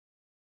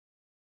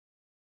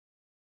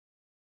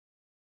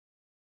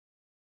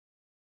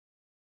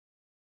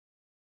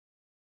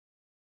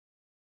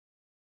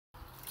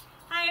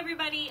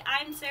everybody,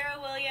 I'm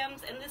Sarah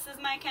Williams and this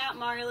is my cat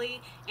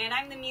Marley, and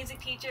I'm the music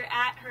teacher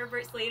at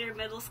Herbert Slater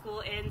Middle School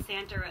in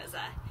Santa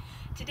Rosa.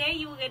 Today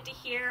you will get to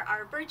hear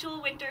our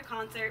virtual winter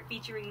concert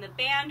featuring the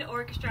band,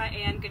 orchestra,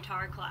 and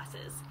guitar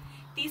classes.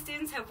 These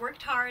students have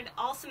worked hard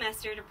all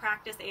semester to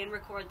practice and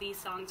record these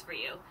songs for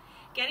you.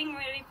 Getting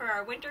ready for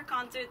our winter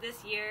concert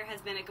this year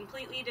has been a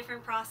completely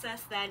different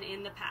process than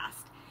in the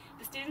past.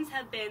 The students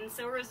have been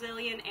so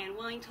resilient and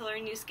willing to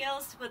learn new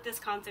skills to put this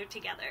concert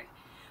together.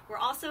 We're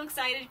also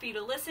excited for you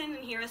to listen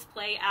and hear us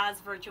play as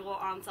virtual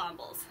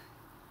ensembles.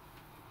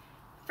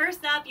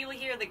 First up, you will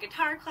hear the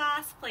guitar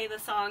class play the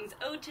songs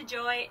Ode to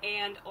Joy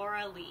and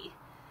Ora Lee.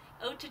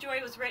 Ode to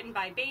Joy was written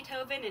by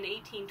Beethoven in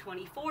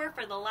 1824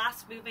 for the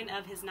last movement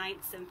of his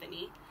Ninth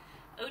Symphony.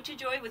 Ode to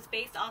Joy was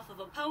based off of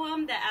a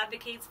poem that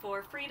advocates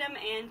for freedom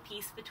and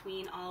peace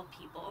between all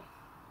people.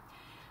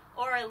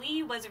 Ora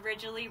Lee was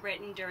originally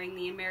written during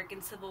the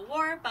American Civil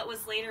War, but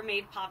was later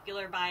made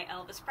popular by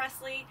Elvis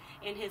Presley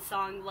in his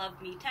song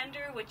Love Me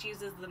Tender, which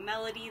uses the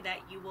melody that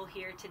you will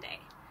hear today.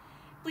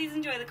 Please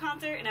enjoy the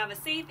concert and have a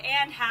safe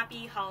and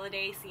happy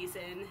holiday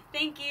season.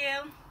 Thank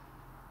you!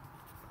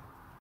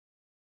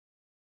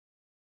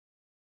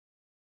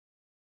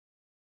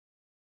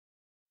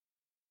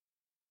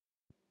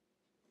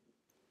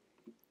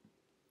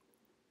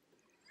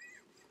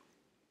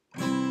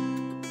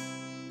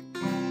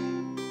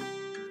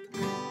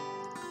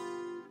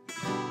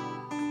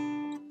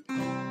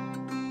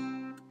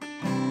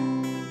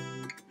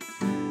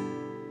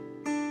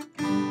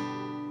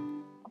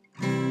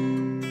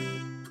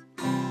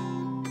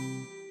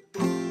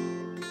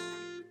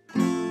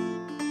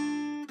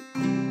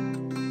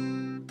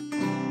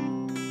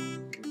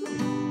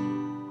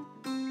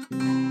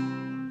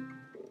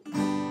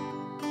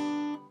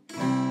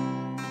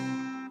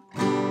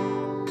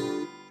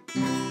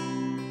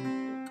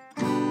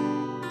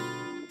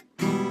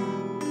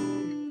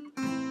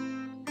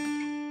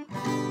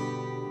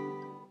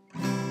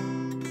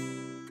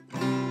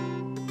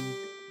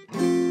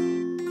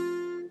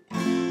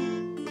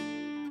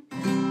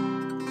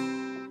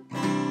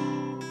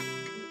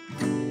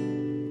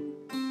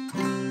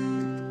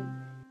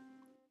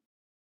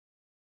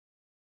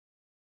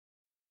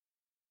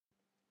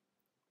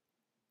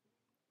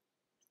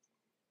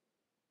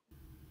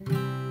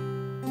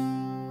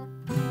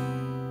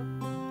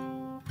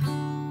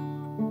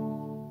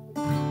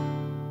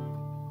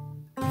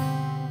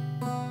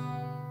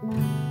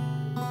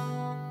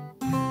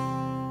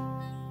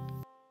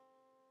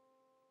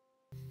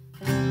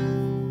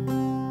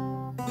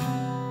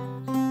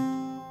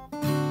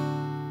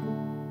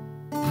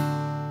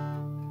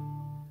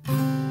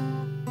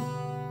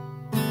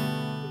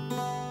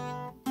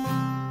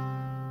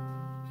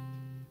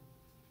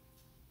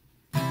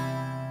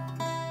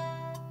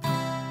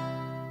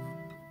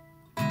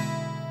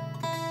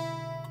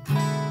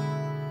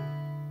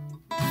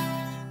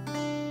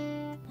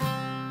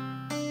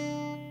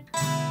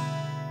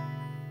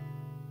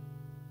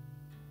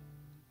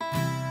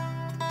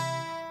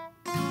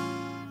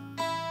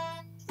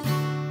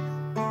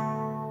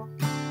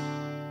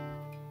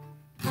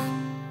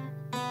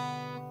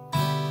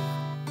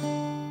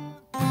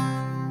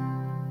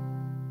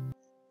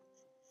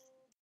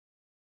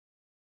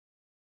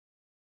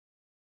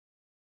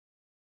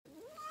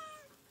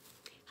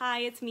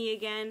 Hi, it's me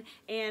again,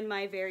 and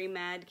my very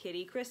mad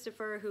kitty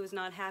Christopher, who's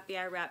not happy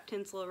I wrapped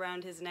tinsel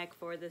around his neck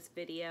for this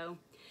video.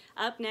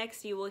 Up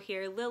next, you will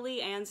hear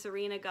Lily and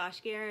Serena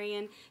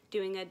Goshgarian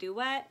doing a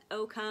duet,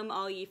 O Come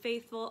All Ye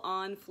Faithful,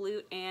 on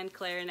flute and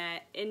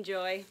clarinet.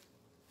 Enjoy!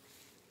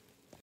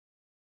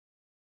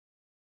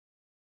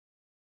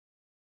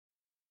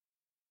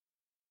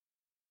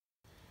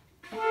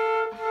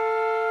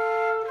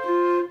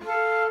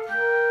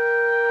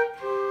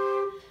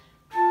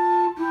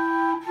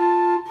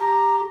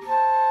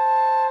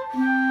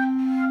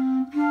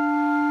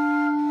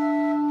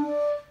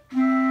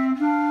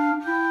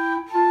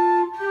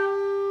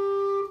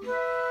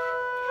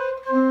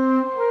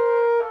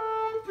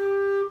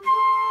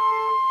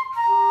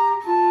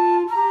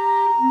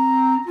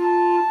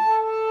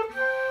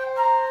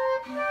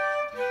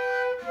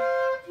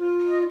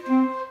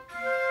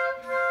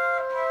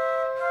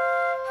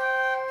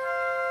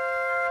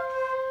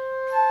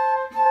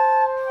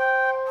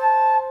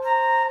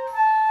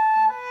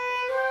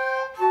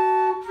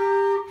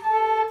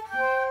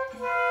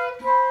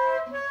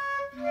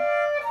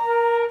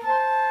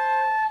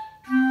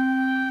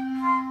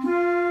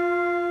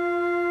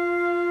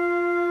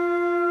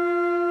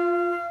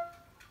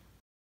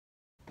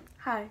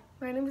 Hi,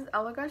 my name is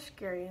Ella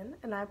Goshgarian,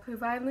 and I play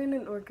violin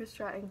and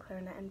orchestra and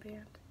clarinet and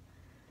band.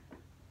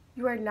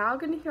 You are now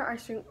going to hear our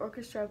string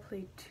orchestra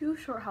play two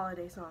short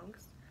holiday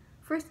songs.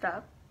 First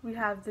up, we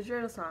have the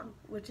dreidel song,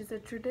 which is a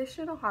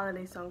traditional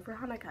holiday song for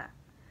Hanukkah.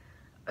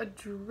 A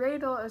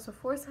dreidel is a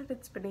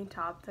four-sided spinning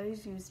top that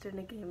is used in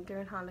a game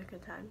during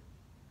Hanukkah time.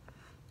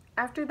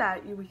 After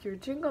that, you will hear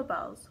Jingle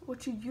Bells,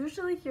 which you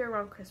usually hear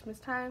around Christmas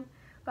time,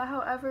 but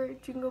however,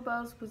 Jingle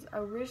Bells was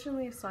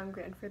originally a song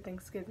written for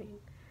Thanksgiving,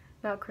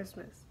 not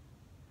Christmas.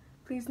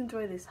 Please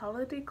enjoy these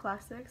holiday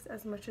classics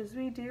as much as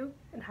we do,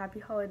 and happy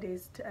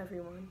holidays to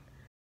everyone.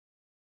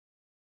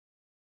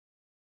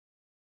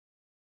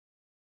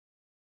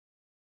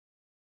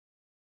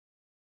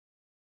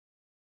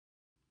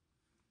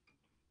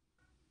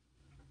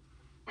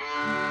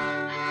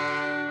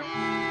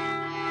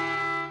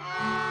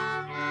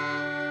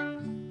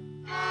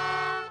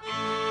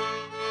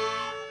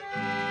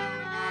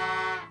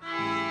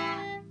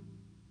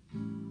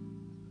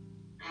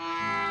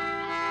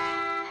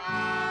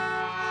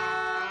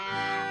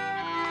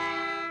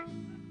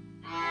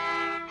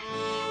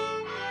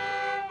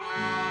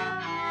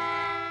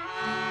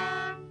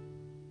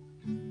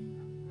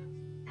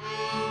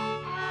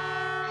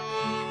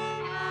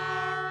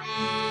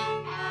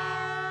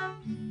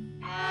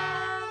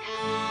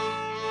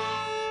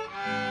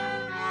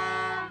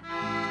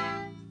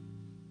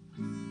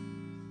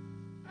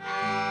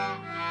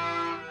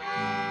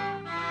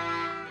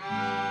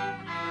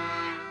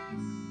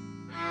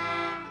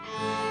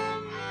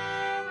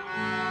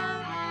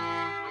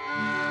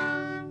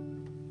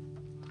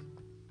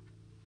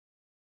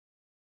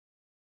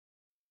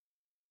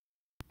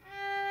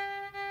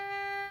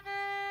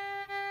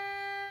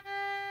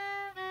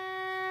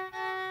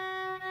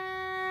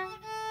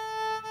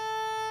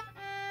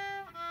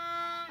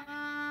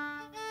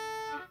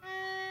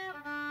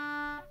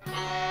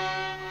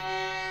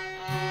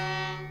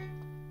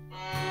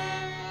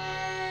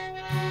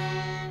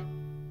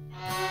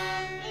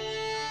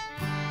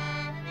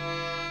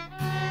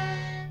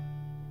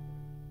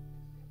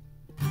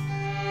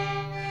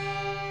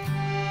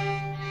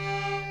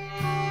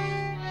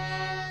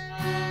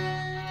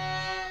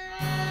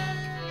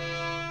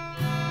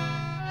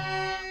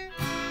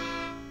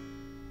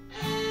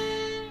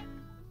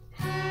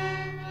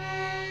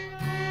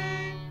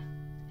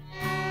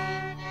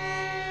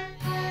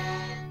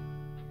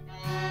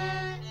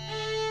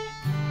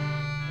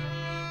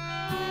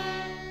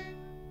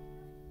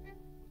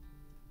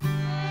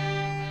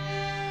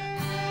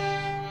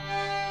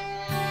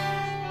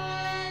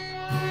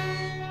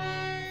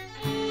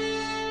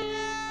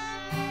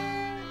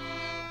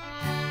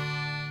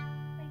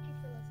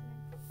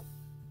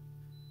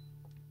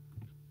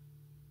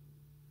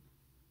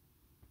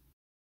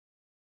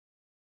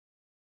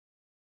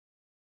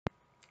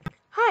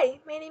 Hi,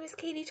 my name is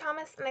Katie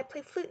Thomas and I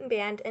play flute in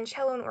band and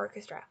cello in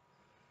orchestra.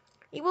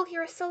 You will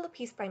hear a solo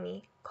piece by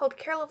me called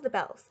Carol of the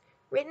Bells,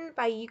 written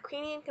by a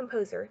Ukrainian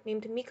composer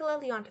named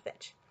Mykola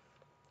Leontovich.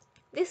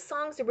 This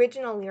song's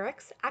original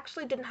lyrics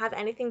actually didn't have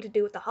anything to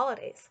do with the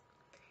holidays.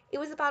 It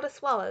was about a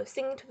swallow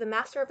singing to the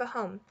master of a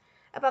home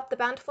about the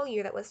bountiful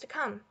year that was to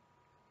come.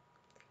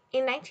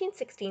 In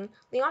 1916,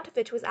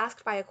 Leontovich was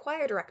asked by a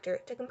choir director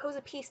to compose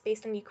a piece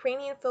based on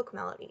Ukrainian folk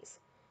melodies.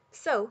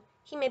 So,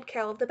 he made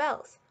Carol of the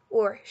Bells,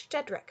 or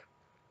Szczedrik.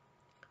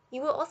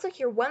 You will also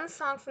hear one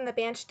song from the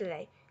band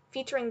today,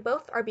 featuring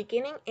both our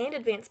beginning and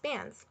advanced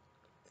bands.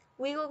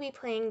 We will be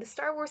playing the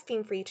Star Wars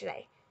theme for you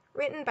today,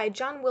 written by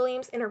John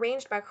Williams and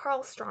arranged by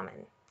Carl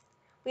Straumann.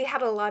 We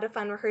had a lot of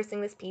fun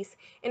rehearsing this piece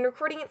and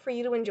recording it for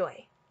you to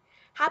enjoy.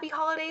 Happy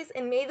holidays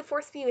and may the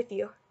Force be with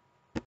you!